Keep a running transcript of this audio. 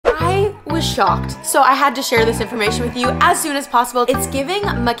was shocked, so I had to share this information with you as soon as possible. It's giving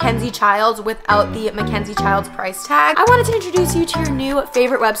Mackenzie Childs without the Mackenzie Childs price tag. I wanted to introduce you to your new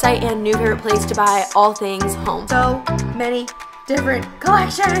favorite website and new favorite place to buy all things home. So many different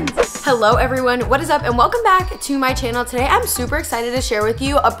collections. Hello everyone, what is up and welcome back to my channel. Today I'm super excited to share with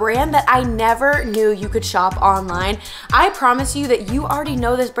you a brand that I never knew you could shop online. I promise you that you already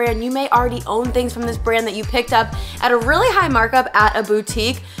know this brand. You may already own things from this brand that you picked up at a really high markup at a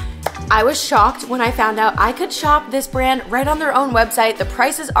boutique. I was shocked when I found out I could shop this brand right on their own website. The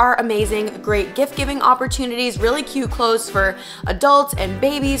prices are amazing, great gift giving opportunities, really cute clothes for adults and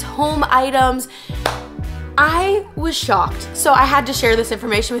babies, home items. I was shocked, so I had to share this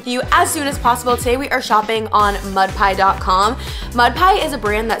information with you as soon as possible. Today we are shopping on mudpie.com. Mudpie is a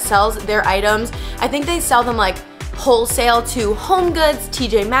brand that sells their items. I think they sell them like wholesale to Home Goods,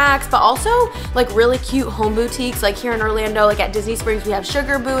 TJ Maxx, but also like really cute home boutiques. Like here in Orlando, like at Disney Springs, we have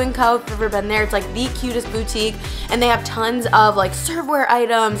Sugar Boo & Co. If you've ever been there, it's like the cutest boutique, and they have tons of like serveware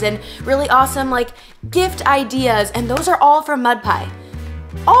items and really awesome like gift ideas, and those are all from Mudpie.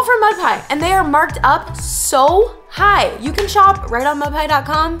 All from Mudpie, and they are marked up so high. You can shop right on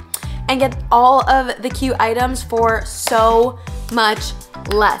mudpie.com and get all of the cute items for so much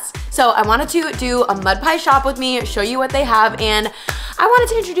less. So I wanted to do a Mudpie shop with me, show you what they have, and I wanted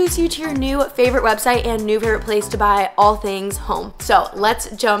to introduce you to your new favorite website and new favorite place to buy all things home. So let's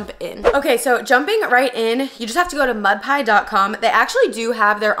jump in. Okay, so jumping right in, you just have to go to mudpie.com. They actually do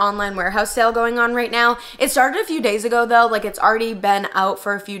have their online warehouse sale going on right now. It started a few days ago though, like it's already been out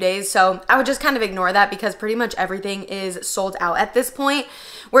for a few days, so I would just kind of ignore that because pretty much everything is sold out at this point.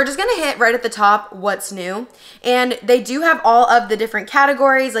 We're just gonna hit right at the top what's new, and they do have all of the different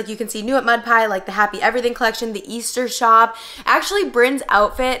categories. Like you can see new at Mudpie, like the Happy Everything collection, the Easter shop. Actually, Bryn's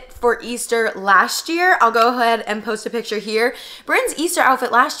outfit for Easter last year, I'll go ahead and post a picture here. Bryn's Easter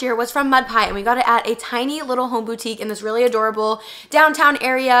outfit last year was from Mudpie, and we got it at a tiny little home boutique in this really adorable downtown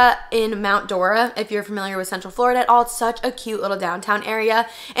area in Mount Dora. If you're familiar with Central Florida at all, it's such a cute little downtown area.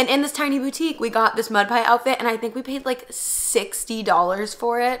 And in this tiny boutique, we got this Mudpie outfit, and I think we paid like $60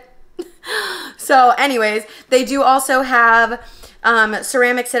 for it. So anyways, they do also have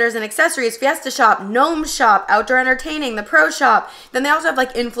ceramic sitters and accessories, Fiesta shop, gnome shop, outdoor entertaining, the pro shop. Then they also have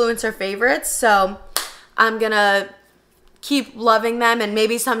like influencer favorites, so I'm gonna keep loving them, and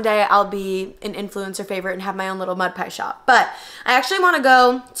maybe someday I'll be an influencer favorite and have my own little Mudpie shop. But I actually want to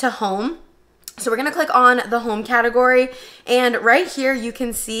go to home. So we're gonna click on the home category, and right here you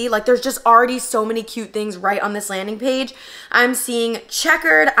can see like there's just already so many cute things right on this landing page. I'm seeing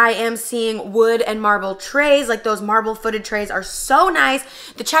checkered, I am seeing wood and marble trays. Like those marble footed trays are so nice.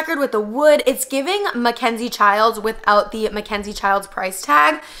 The checkered with the wood, it's giving Mackenzie Childs without the Mackenzie Childs price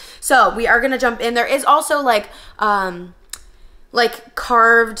tag. So we are gonna jump in. There is also like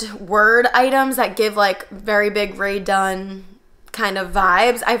carved word items that give like very big Ray Dunn kind of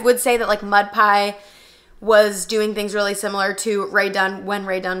vibes. I would say that like Mudpie was doing things really similar to Ray Dunn when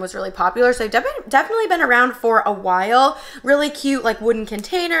Ray Dunn was really popular. So they've definitely been around for a while. Really cute like wooden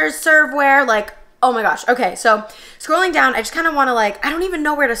containers, serveware, like oh my gosh. Okay, so scrolling down, I just kind of want to like, I don't even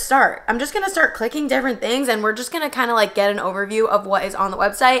know where to start. I'm just going to start clicking different things, and we're just going to kind of like get an overview of what is on the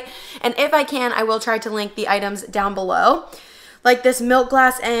website. And if I can, I will try to link the items down below. Like this milk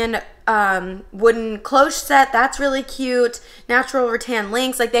glass and wooden cloche set, that's really cute. Natural rattan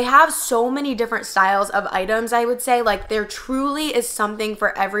links, like they have so many different styles of items. I would say like there truly is something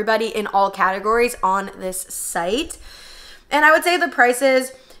for everybody in all categories on this site. And I would say the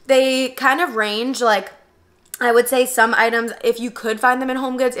prices, they kind of range. Like I would say some items, if you could find them in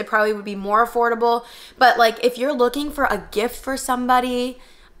Home Goods, it probably would be more affordable. But like if you're looking for a gift for somebody,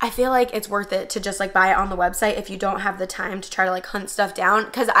 I feel like it's worth it to just like buy it on the website if you don't have the time to try to like hunt stuff down,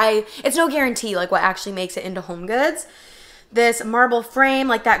 because it's no guarantee like what actually makes it into Home Goods. This marble frame,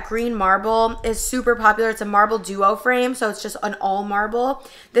 like that green marble, is super popular. It's a marble duo frame, so it's just an all marble.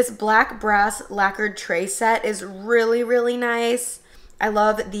 This black brass lacquered tray set is really, really nice. I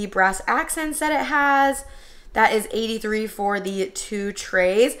love the brass accents that it has. That is $83 for the 2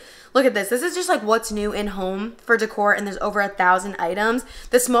 trays. Look at this. This is just like what's new in home for decor, and there's over 1,000 items.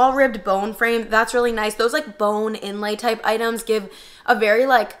 The small ribbed bone frame, that's really nice. Those like bone inlay type items give a very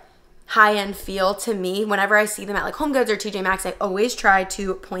like high-end feel to me. Whenever I see them at like Home Goods or TJ Maxx, I always try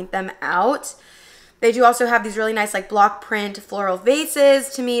to point them out. They do also have these really nice like block print floral vases.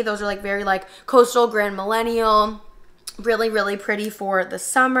 To me, those are like very like coastal grand millennial. Really, really pretty for the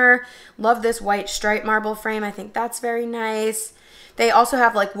summer. Love this white stripe marble frame. I think that's very nice. They also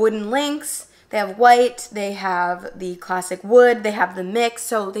have like wooden links. They have white. They have the classic wood. They have the mix.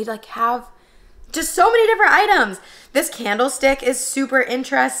 So they like have just so many different items. This candlestick is super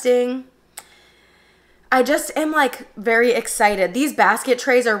interesting. I just am like very excited. These basket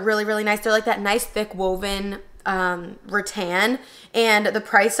trays are really, really nice. They're like that nice thick woven rattan, and the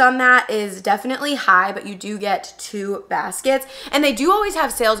price on that is definitely high, but you do get 2 baskets, and they do always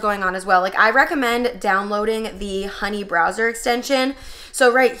have sales going on as well. Like I recommend downloading the Honey browser extension.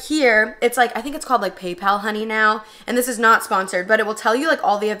 So right here, it's like, I think it's called like PayPal Honey now, and this is not sponsored, but it will tell you like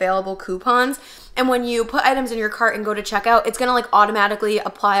all the available coupons. And when you put items in your cart and go to checkout, it's gonna like automatically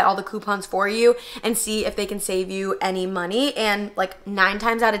apply all the coupons for you and see if they can save you any money. And like 9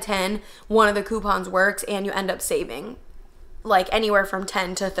 times out of 10, one of the coupons works and you end up saving like anywhere from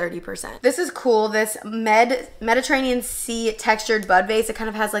 10 to 30%. This is cool. This Mediterranean Sea textured bud vase. It kind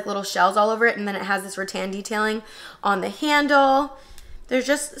of has like little shells all over it, and then it has this rattan detailing on the handle. There's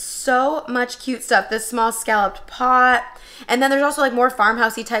just so much cute stuff. This small scalloped pot. And then there's also like more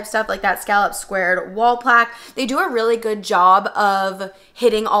farmhousey type stuff, like that scallop squared wall plaque. They do a really good job of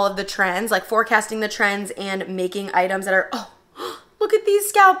hitting all of the trends, like forecasting the trends and making items that are, oh, look at these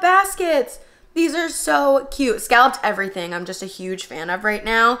scallop baskets. These are so cute. Scalloped everything I'm just a huge fan of right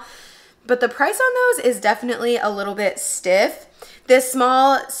now. But the price on those is definitely a little bit stiff. This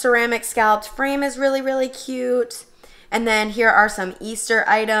small ceramic scalloped frame is really, really cute. And then here are some Easter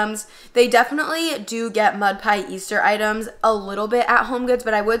items. They definitely do get mud pie Easter items a little bit at Home Goods,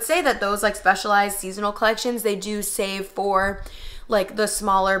 but I would say that those like specialized seasonal collections, they do save for like the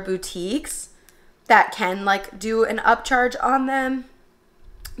smaller boutiques that can like do an upcharge on them.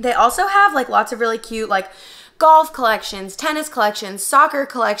 They also have like lots of really cute like golf collections, tennis collections, soccer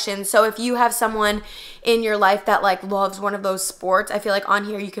collections. So if you have someone in your life that like loves one of those sports, I feel like on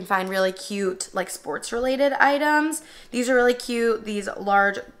here you can find really cute like sports related items. These are really cute. These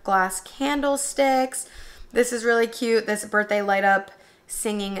large glass candlesticks. This is really cute. This birthday light up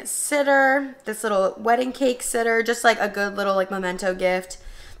singing sitter. This little wedding cake sitter. Just like a good little like memento gift.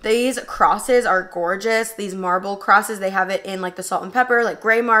 These crosses are gorgeous. These marble crosses, they have it in like the salt and pepper, like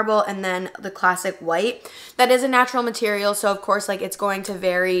gray marble, and then the classic white. That is a natural material, so of course like it's going to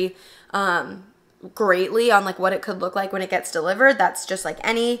vary greatly on like what it could look like when it gets delivered. That's just like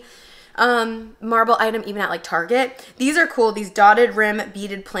any marble item, even at like Target. These are cool. These dotted rim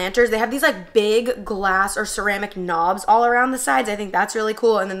beaded planters. They have these like big glass or ceramic knobs all around the sides. I think that's really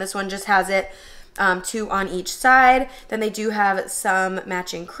cool. And then this one just has it 2 on each side. Then they do have some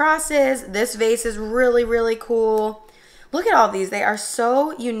matching crosses. This vase is really, really cool. Look at all these. They are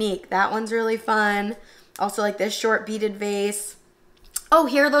so unique. That one's really fun. Also like this short beaded vase. Oh,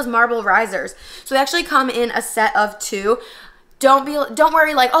 here are those marble risers. So they actually come in a set of 2. Don't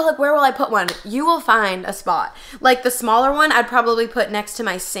worry like, oh, look, where will I put one? You will find a spot. Like the smaller one, I'd probably put next to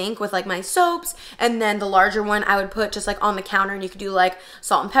my sink with like my soaps. And then the larger one, I would put just like on the counter, and you could do like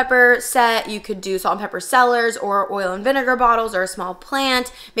salt and pepper set. You could do salt and pepper cellars or oil and vinegar bottles or a small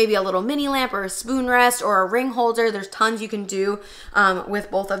plant, maybe a little mini lamp or a spoon rest or a ring holder. There's tons you can do with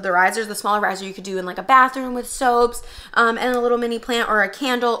both of the risers. The smaller riser you could do in like a bathroom with soaps and a little mini plant or a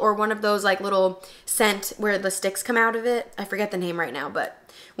candle or one of those like little scent where the sticks come out of it. I forget the name right now, but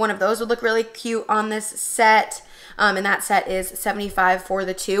one of those would look really cute on this set. And that set is $75 for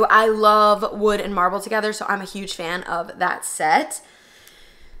the 2. I love wood and marble together, so I'm a huge fan of that set.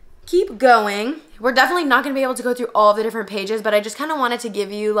 Keep going. We're definitely not going to be able to go through all of the different pages, but I just kind of wanted to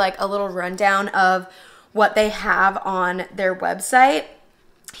give you like a little rundown of what they have on their website.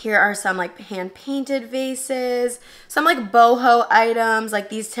 Here are some like hand painted vases, some like boho items, like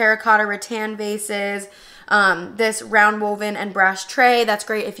these terracotta rattan vases, this round woven and brass tray. That's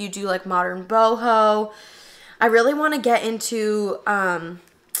great if you do like modern boho. I really want to get into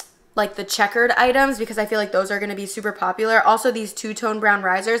like the checkered items because I feel like those are going to be super popular. Also these two-tone brown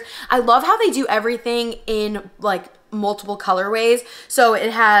risers. I love how they do everything in like multiple colorways. So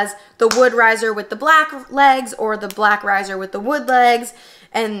it has the wood riser with the black legs or the black riser with the wood legs.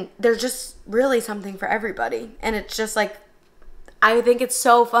 And there's just really something for everybody. And it's just like, I think it's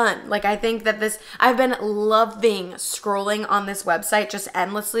so fun. Like I think that this, I've been loving scrolling on this website just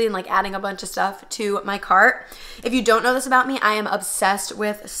endlessly and like adding a bunch of stuff to my cart. If you don't know this about me, I am obsessed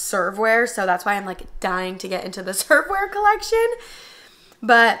with serveware. So that's why I'm like dying to get into the serveware collection.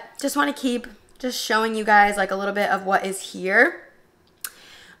 But just want to keep just showing you guys like a little bit of what is here.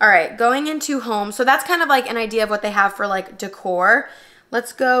 All right, going into home. So that's kind of like an idea of what they have for like decor.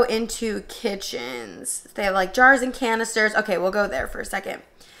 Let's go into kitchens. They have like jars and canisters. Okay, we'll go there for a second.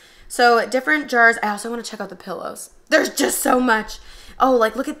 So different jars. I also want to check out the pillows. There's just so much. Oh,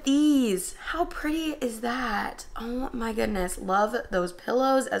 like look at these. How pretty is that? Oh my goodness. Love those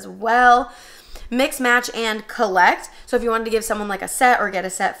pillows as well. Mix, match, and collect. So if you wanted to give someone like a set or get a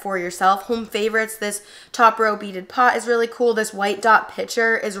set for yourself. Home favorites, this top row beaded pot is really cool. This white dot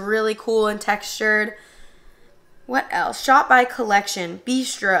pitcher is really cool and textured. What else? Shop by Collection,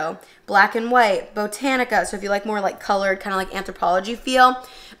 Bistro, Black and White, Botanica. So if you like more like colored, kind of like anthropology feel.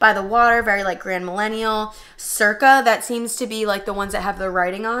 By the Water, very like Grand Millennial. Circa, that seems to be like the ones that have the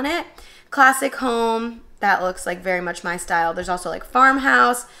writing on it. Classic Home, that looks like very much my style. There's also like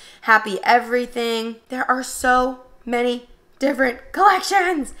Farmhouse, Happy Everything. There are so many different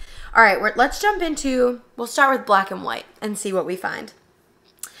collections. All right, let's jump into, we'll start with Black and White and see what we find.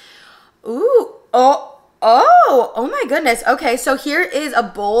 Ooh, oh my goodness. Okay, so here is a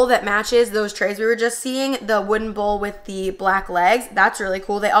bowl that matches those trays we were just seeing, the wooden bowl with the black legs. That's really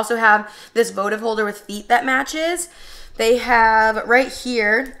cool. They also have this votive holder with feet that matches. They have right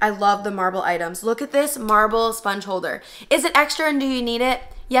here, I love the marble items. Look at this marble sponge holder. Is it extra and do you need it?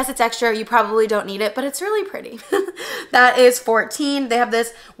 Yes, it's extra. You probably don't need it, but it's really pretty. That is $14. They have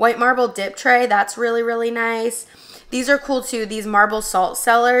this white marble dip tray. That's really, really nice. These are cool too, these marble salt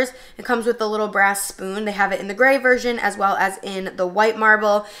cellars. It comes with the little brass spoon. They have it in the gray version as well as in the white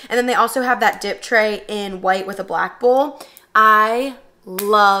marble. And then they also have that dip tray in white with a black bowl. I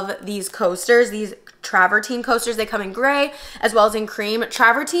love these coasters, these travertine coasters. They come in gray as well as in cream.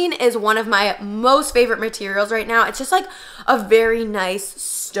 Travertine is one of my most favorite materials right now. It's just like a very nice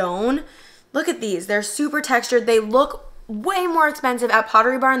stone. Look at these. They're super textured. They look way more expensive at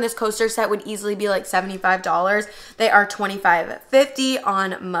Pottery Barn. This coaster set would easily be like $75. They are $25.50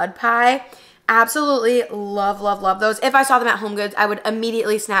 on mudpie. Absolutely love, love, love those. If I saw them at HomeGoods, I would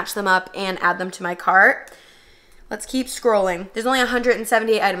immediately snatch them up and add them to my cart. Let's keep scrolling. There's only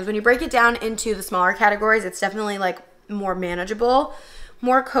 178 items. When you break it down into the smaller categories, it's definitely like more manageable.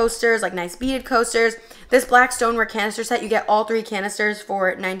 More coasters, like nice beaded coasters. This black stoneware canister set, you get all 3 canisters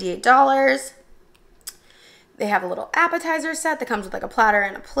for $98. They have a little appetizer set that comes with like a platter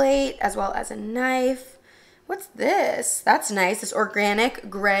and a plate, as well as a knife. What's this? That's nice. This organic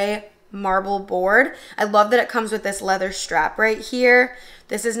gray marble board. I love that it comes with this leather strap right here.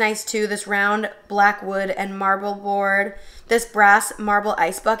 This is nice too. This round black wood and marble board. This brass marble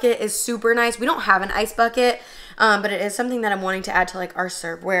ice bucket is super nice. We don't have an ice bucket, but it is something that I'm wanting to add to like our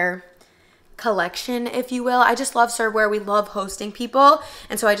serveware collection, if you will. I just love serveware. We love hosting people,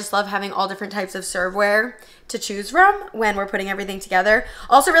 and so I just love having all different types of serveware to choose from when we're putting everything together.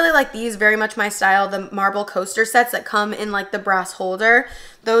 Also really like these, very much my style, the marble coaster sets that come in like the brass holder.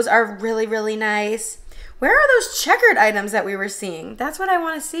 Those are really, really nice. Where are those checkered items that we were seeing? That's what I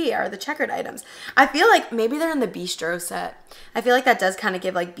want to see, are the checkered items. I feel like maybe they're in the bistro set. I feel like that does kind of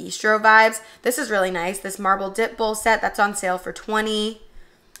give like bistro vibes. This is really nice. This marble dip bowl set, that's on sale for $20.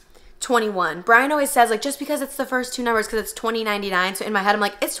 21. Brian always says like just because it's the first 2 numbers, because it's $20.99, so in my head I'm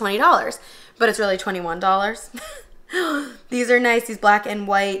like it's $20, but it's really $21. These are nice. These black and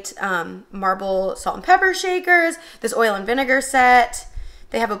white marble salt and pepper shakers. This oil and vinegar set.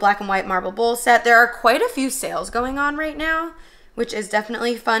 They have a black and white marble bowl set. There are quite a few sales going on right now, which is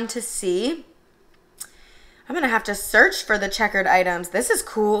definitely fun to see. I'm gonna have to search for the checkered items. This is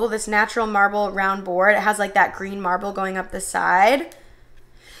cool. This natural marble round board. It has like that green marble going up the side.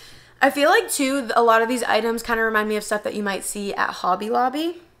 I feel like too, a lot of these items kind of remind me of stuff that you might see at Hobby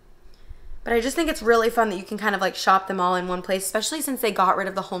Lobby. But I just think it's really fun that you can kind of like shop them all in one place, especially since they got rid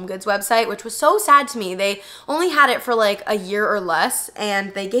of the HomeGoods website, which was so sad to me. They only had it for like a year or less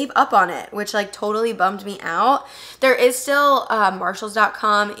and they gave up on it, which like totally bummed me out. There is still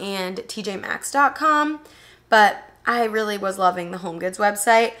Marshalls.com and TJMax.com, but I really was loving the HomeGoods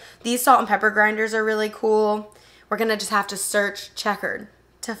website. These salt and pepper grinders are really cool. We're gonna just have to search checkered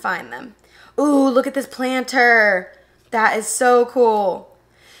to find them. Ooh, look at this planter. That is so cool.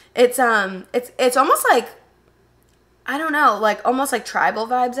 It's almost like, I don't know, like almost like tribal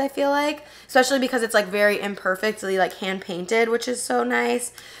vibes, I feel like, especially because it's like very imperfectly like hand painted, which is so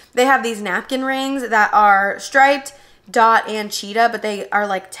nice. They have these napkin rings that are striped, dot, and cheetah, but they are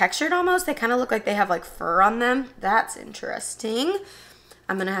like textured almost. They kind of look like they have like fur on them. That's interesting.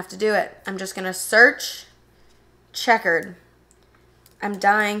 I'm gonna have to do it. I'm just gonna search checkered. I'm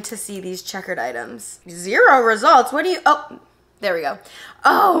dying to see these checkered items. 0 results. What do you, oh, there we go.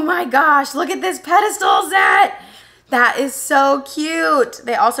 Oh my gosh, look at this pedestal set. That is so cute.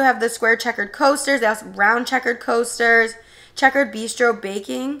 They also have the square checkered coasters. They also have round checkered coasters, checkered bistro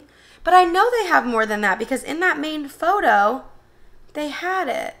baking. But I know they have more than that because in that main photo, they had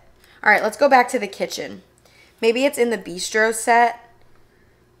it. All right, let's go back to the kitchen. Maybe it's in the bistro set.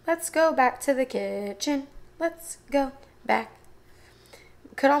 Let's go back to the kitchen. Let's go back.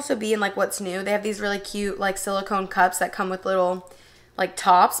 Could also be in like what's new. They have these really cute like silicone cups that come with little like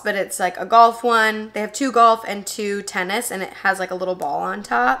tops, but it's like a golf one. They have 2 golf and 2 tennis, and it has like a little ball on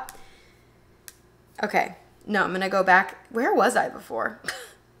top. Okay, no, I'm gonna go back. Where was I before?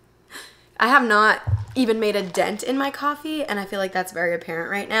 I have not even made a dent in my coffee, and I feel like that's very apparent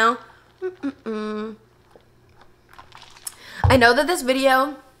right now. I know that this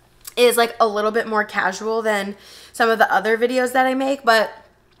video is like a little bit more casual than some of the other videos that I make, but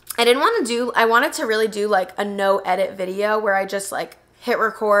I wanted to really do like a no edit video where I just like hit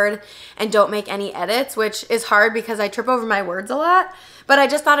record and don't make any edits, which is hard because I trip over my words a lot. But I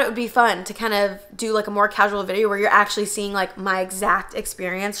just thought it would be fun to kind of do like a more casual video where you're actually seeing like my exact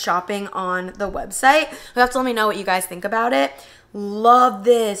experience shopping on the website. You'll have to let me know what you guys think about it. Love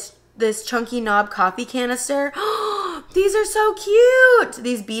this chunky knob coffee canister. These are so cute.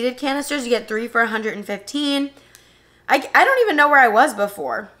 These beaded canisters, you get 3 for $115. I don't even know where I was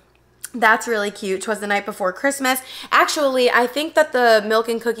before. That's really cute. 'Twas the night before Christmas. Actually, I think that the Milk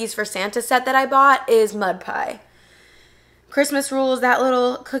and Cookies for Santa set that I bought is mud pie. Christmas rules, that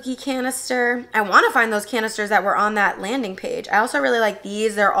little cookie canister. I want to find those canisters that were on that landing page. I also really like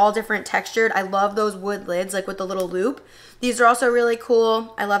these. They're all different textured. I love those wood lids, like with the little loop. These are also really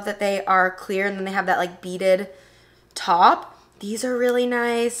cool. I love that they are clear and then they have that like beaded top. These are really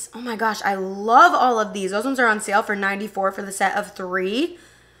nice. Oh my gosh, I love all of these. Those ones are on sale for $94 for the set of 3.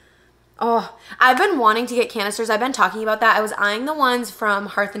 Oh, I've been wanting to get canisters. I've been talking about that. I was eyeing the ones from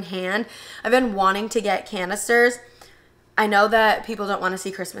Hearth and Hand. I've been wanting to get canisters. I know that people don't want to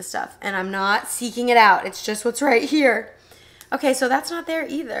see Christmas stuff, and I'm not seeking it out. It's just what's right here. Okay, so that's not there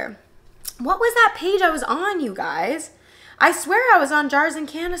either. What was that page I was on, you guys? I swear I was on jars and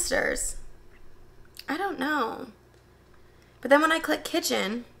canisters. I don't know. But then when I click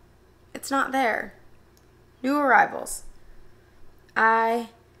kitchen, it's not there. New arrivals. I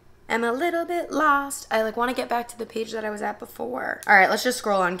am a little bit lost. I like want to get back to the page that I was at before. All right, let's just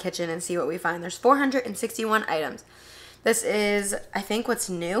scroll on kitchen and see what we find. There's 461 items. This is, I think, what's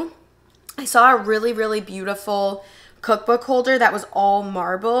new. I saw a really, really beautiful cookbook holder that was all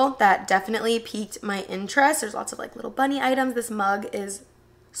marble. That definitely piqued my interest. There's lots of like little bunny items. This mug is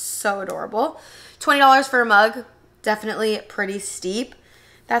so adorable. $20 for a mug. Definitely pretty steep.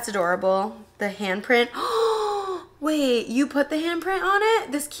 That's adorable. The handprint. Wait, you put the handprint on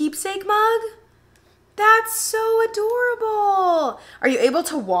it? This keepsake mug? That's so adorable. Are you able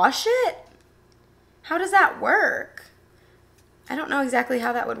to wash it? How does that work? I don't know exactly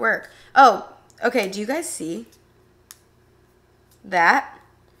how that would work. Oh, okay. Do you guys see that?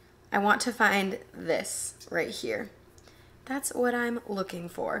 I want to find this right here. That's what I'm looking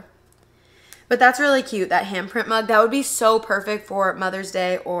for. But that's really cute, that handprint mug. That would be so perfect for Mother's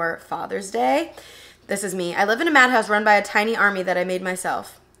Day or Father's Day. This is me. I live in a madhouse run by a tiny army that I made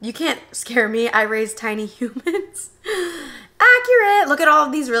myself. You can't scare me. I raised tiny humans. Accurate. Look at all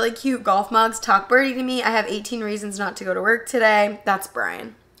of these really cute golf mugs. Talk birdie to me. I have 18 reasons not to go to work today. That's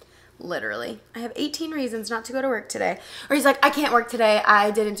Brian. Literally. I have 18 reasons not to go to work today. Or he's like, I can't work today.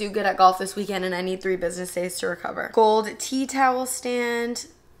 I didn't do good at golf this weekend and I need 3 business days to recover. Gold tea towel stand.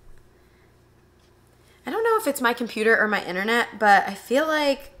 I don't know if it's my computer or my internet, but I feel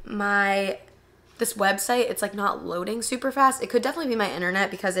like this website, it's like not loading super fast. It could definitely be my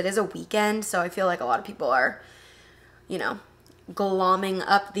internet because it is a weekend, so I feel like a lot of people are, you know, glomming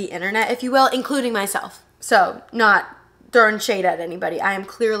up the internet, if you will, including myself. So not throwing shade at anybody. I am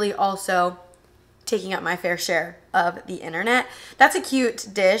clearly also taking up my fair share of the internet. That's a cute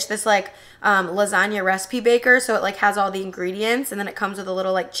dish, this like lasagna recipe baker. So it like has all the ingredients and then it comes with a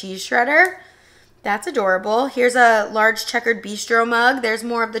little like cheese shredder. That's adorable. Here's a large checkered bistro mug. There's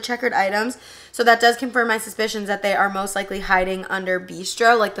more of the checkered items. So that does confirm my suspicions that they are most likely hiding under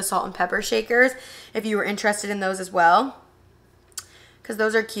bistro, like the salt and pepper shakers, if you were interested in those as well, because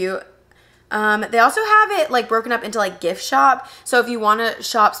those are cute. They also have it like broken up into like gift shop. So if you want to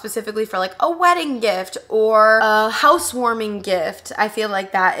shop specifically for like a wedding gift or a housewarming gift, I feel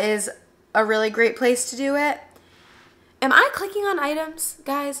like that is a really great place to do it. Am I clicking on items,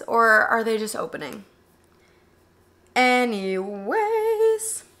 guys, or are they just opening?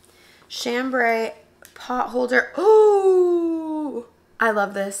 Anyways, chambray pot holder. Oh, I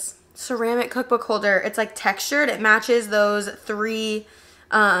love this. Ceramic cookbook holder. It's like textured. It matches those 3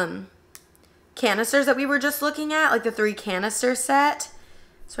 canisters that we were just looking at, like the 3 canister set.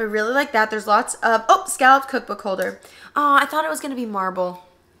 So I really like that. There's lots of, oh, scalloped cookbook holder. Oh, I thought it was going to be marble.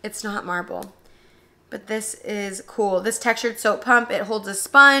 It's not marble. But this is cool. This textured soap pump, it holds a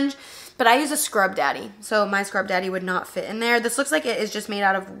sponge, but I use a Scrub Daddy, so my Scrub Daddy would not fit in there. This looks like it is just made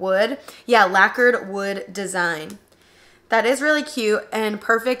out of wood. Yeah, lacquered wood design. That is really cute and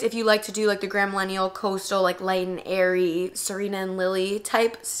perfect if you like to do like the Grand Millennial coastal, like light and airy, Serena and Lily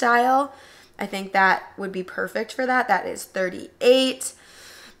type style. I think that would be perfect for that. That is $38.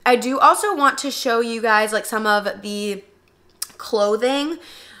 I do also want to show you guys like some of the clothing.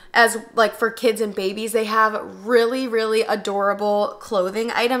 as like for kids and babies. They have really, really adorable clothing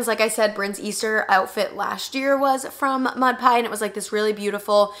items. Like I said, Bryn's Easter outfit last year was from Mudpie, and it was like this really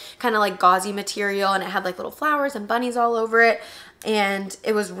beautiful kind of like gauzy material, and it had like little flowers and bunnies all over it, and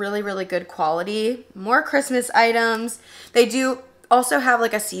it was really, really good quality. More Christmas items. They do also have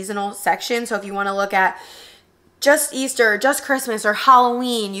like a seasonal section, so if you want to look at just Easter, just Christmas, or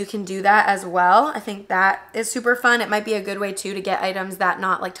Halloween, you can do that as well. I think that is super fun. It might be a good way too to get items that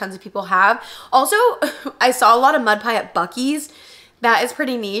not like tons of people have. Also, I saw a lot of Mudpie at Buc-ee's. That is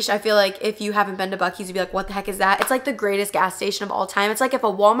pretty niche. I feel like if you haven't been to Buc-ee's, you'd be like, what the heck is that? It's like the greatest gas station of all time. It's like if a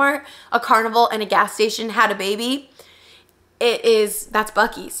Walmart, a Carnival, and a gas station had a baby, that's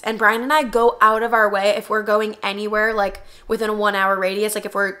Buc-ee's. And Brian and I go out of our way if we're going anywhere like within a 1 hour radius. Like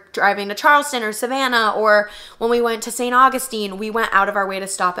if we're driving to Charleston or Savannah, or when we went to St. Augustine, we went out of our way to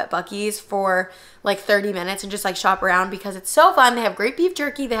stop at Buc-ee's for like 30 minutes and just like shop around because it's so fun. They have great beef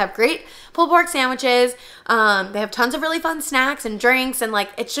jerky. They have great pulled pork sandwiches. They have tons of really fun snacks and drinks, and like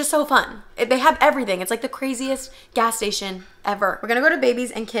it's just so fun. They have everything. It's like the craziest gas station ever. We're gonna go to babies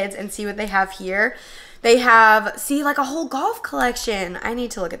and kids and see what they have here. They have, see, like a whole golf collection. I need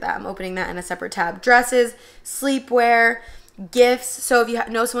to look at that. I'm opening that in a separate tab. Dresses, sleepwear, gifts. So if you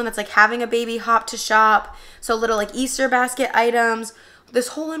know someone that's like having a baby, hop to shop. So little like Easter basket items. This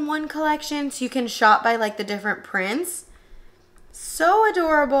hole-in-one collection, so you can shop by like the different prints. So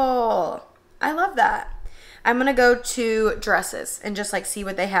adorable. I love that. I'm gonna go to dresses and just like see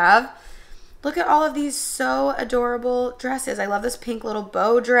what they have. Look at all of these so adorable dresses. I love this pink little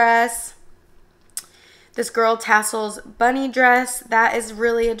bow dress. This girl tassels bunny dress, that is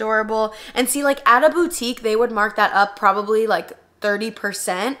really adorable. And see, like at a boutique, they would mark that up probably like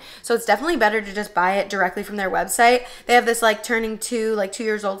 30%. So it's definitely better to just buy it directly from their website. They have this like turning to like 2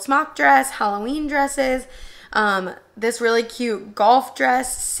 years old smock dress, Halloween dresses, this really cute golf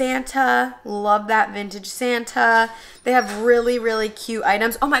dress, Santa, love that vintage Santa. They have really, really cute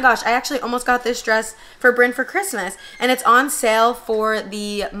items. Oh my gosh, I actually almost got this dress for Bryn for Christmas, and it's on sale for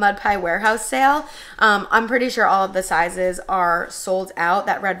the Mudpie warehouse sale. I'm pretty sure all of the sizes are sold out.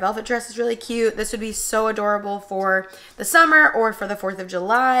 That red velvet dress is really cute. This would be so adorable for the summer or for the 4th of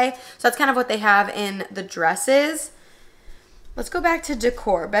July. So that's kind of what they have in the dresses. Let's go back to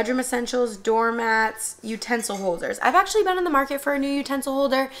decor. Bedroom essentials, doormats, utensil holders. I've actually been in the market for a new utensil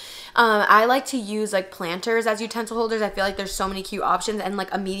holder. I like to use like planters as utensil holders. I feel like there's so many cute options, and like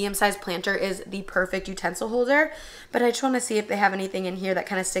a medium-sized planter is the perfect utensil holder. But I just want to see if they have anything in here that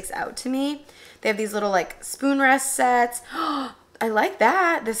kind of sticks out to me. They have these little like spoon rest sets. I like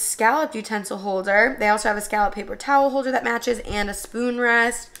that. This scallop utensil holder. They also have a scallop paper towel holder that matches and a spoon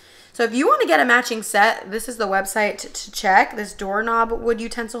rest. So if you want to get a matching set, this is the website to check. This doorknob wood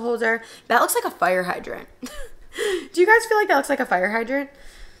utensil holder. That looks like a fire hydrant. Do you guys feel like that looks like a fire hydrant?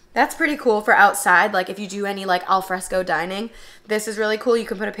 That's pretty cool for outside. Like if you do any like al fresco dining, this is really cool. You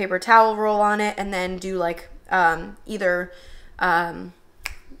can put a paper towel roll on it and then do like either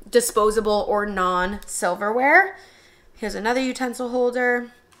disposable or non-silverware. Here's another utensil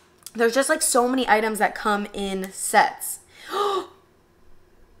holder. There's just like so many items that come in sets.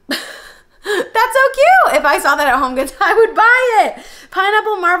 That's so cute. If I saw that at HomeGoods, I would buy it.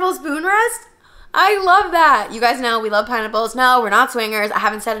 Pineapple marble spoon rest. I love that. You guys know we love pineapples. No, we're not swingers. I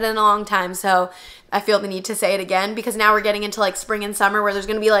haven't said it in a long time, so I feel the need to say it again because now we're getting into like spring and summer where there's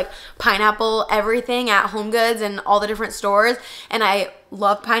going to be like pineapple everything at HomeGoods and all the different stores, and I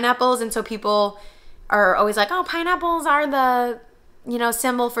love pineapples, and so people are always like, oh, pineapples are the, you know,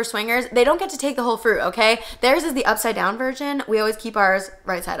 symbol for swingers. They don't get to take the whole fruit, okay? Theirs is the upside down version. We always keep ours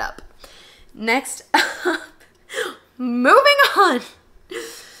right side up. Next up, moving on.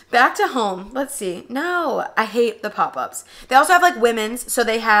 Back to home. Let's see. No, I hate the pop-ups. They also have like women's, so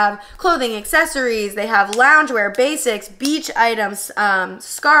they have clothing, accessories, they have loungewear, basics, beach items,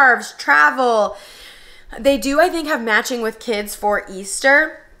 scarves, travel. They do, I think, have matching with kids for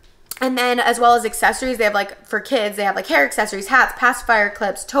Easter. And then as well as accessories, they have like, for kids, they have like hair accessories, hats, pacifier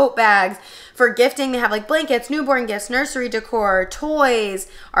clips, tote bags. For gifting, they have like blankets, newborn gifts, nursery decor, toys,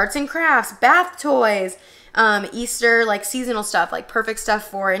 arts and crafts, bath toys, Easter, like seasonal stuff, like perfect stuff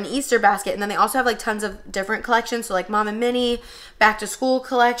for an Easter basket. And then they also have like tons of different collections. So like Mom and Minnie, back to school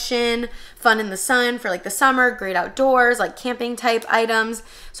collection, fun in the sun for like the summer, great outdoors, like camping type items.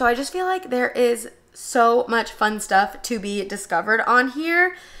 So I just feel like there is so much fun stuff to be discovered on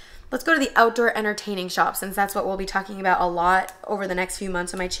here. Let's go to the outdoor entertaining shop, since that's what we'll be talking about a lot over the next few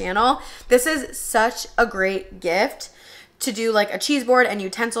months on my channel. This is such a great gift to do like a cheese board and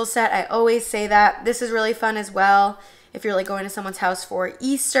utensil set. I always say that. This is really fun as well. if you're like going to someone's house for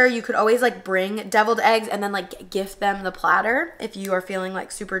Easter, you could always like bring deviled eggs and then like gift them the platter if you are feeling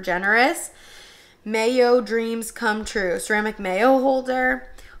like super generous. Mayo dreams come true. Ceramic mayo holder.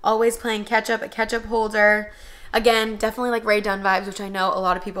 Always playing ketchup, a ketchup holder. Again, definitely like Ray Dunn vibes, which I know a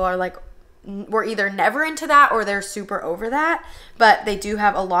lot of people are like, we're either never into that or they're super over that, but they do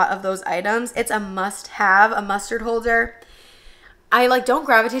have a lot of those items. It's a must have, a mustard holder. I like don't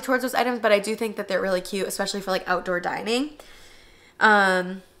gravitate towards those items, but I do think that they're really cute, especially for like outdoor dining.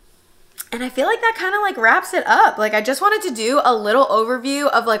 And I feel like that kind of like wraps it up. Like I just wanted to do a little overview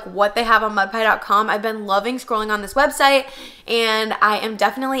of like what they have on mudpie.com. I've been loving scrolling on this website, and I am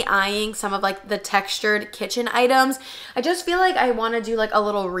definitely eyeing some of like the textured kitchen items. I just feel like I want to do like a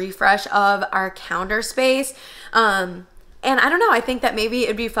little refresh of our counter space. And I don't know, I think that maybe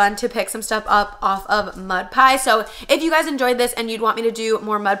it'd be fun to pick some stuff up off of mudpie. So if you guys enjoyed this and you'd want me to do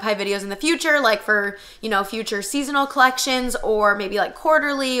more mudpie videos in the future, like for, you know, future seasonal collections, or maybe like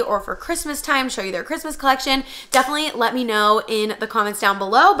quarterly, or for Christmas time, show you their Christmas collection, definitely let me know in the comments down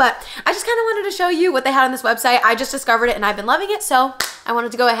below. But I just kind of wanted to show you what they had on this website. I just discovered it and I've been loving it, so I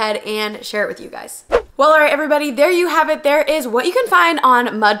wanted to go ahead and share it with you guys. Well, all right, everybody, there you have it. There is what you can find on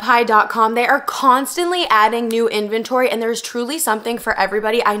mudpie.com. They are constantly adding new inventory, and there's truly something for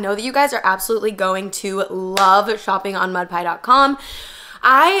everybody. I know that you guys are absolutely going to love shopping on mudpie.com.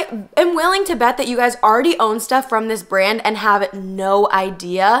 I am willing to bet that you guys already own stuff from this brand and have no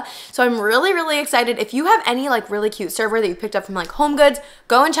idea. So I'm really, really excited. If you have any like really cute server that you picked up from like Home Goods,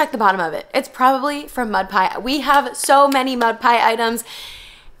 go and check the bottom of it. It's probably from Mudpie. We have so many Mudpie items,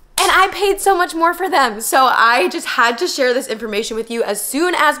 and I paid so much more for them. So I just had to share this information with you as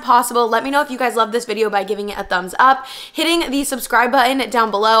soon as possible. Let me know if you guys love this video by giving it a thumbs up, hitting the subscribe button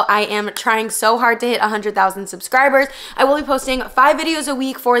down below. I am trying so hard to hit 100,000 subscribers. I will be posting 5 videos a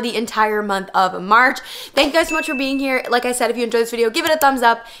week for the entire month of March. Thank you guys so much for being here. Like I said, if you enjoyed this video, give it a thumbs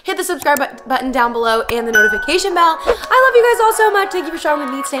up, hit the subscribe button down below and the notification bell. I love you guys all so much. Thank you for showing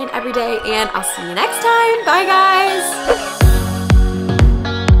with me, staying every day, and I'll see you next time. Bye, guys.